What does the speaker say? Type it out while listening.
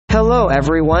Hello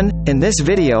everyone, in this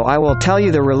video I will tell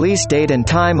you the release date and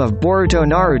time of Boruto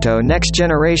Naruto Next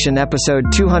Generation episode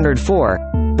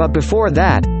 204. But before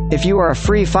that, if you are a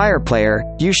Free Fire player,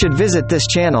 you should visit this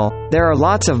channel. There are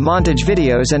lots of montage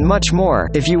videos and much more.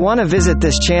 If you want to visit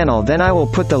this channel, then I will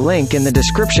put the link in the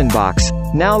description box.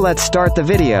 Now let's start the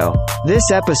video.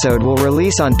 This episode will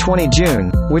release on 20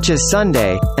 June, which is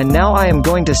Sunday, and now I am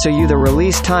going to show you the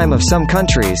release time of some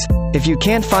countries. If you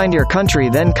can't find your country,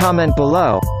 then comment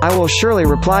below. I will surely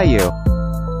reply you.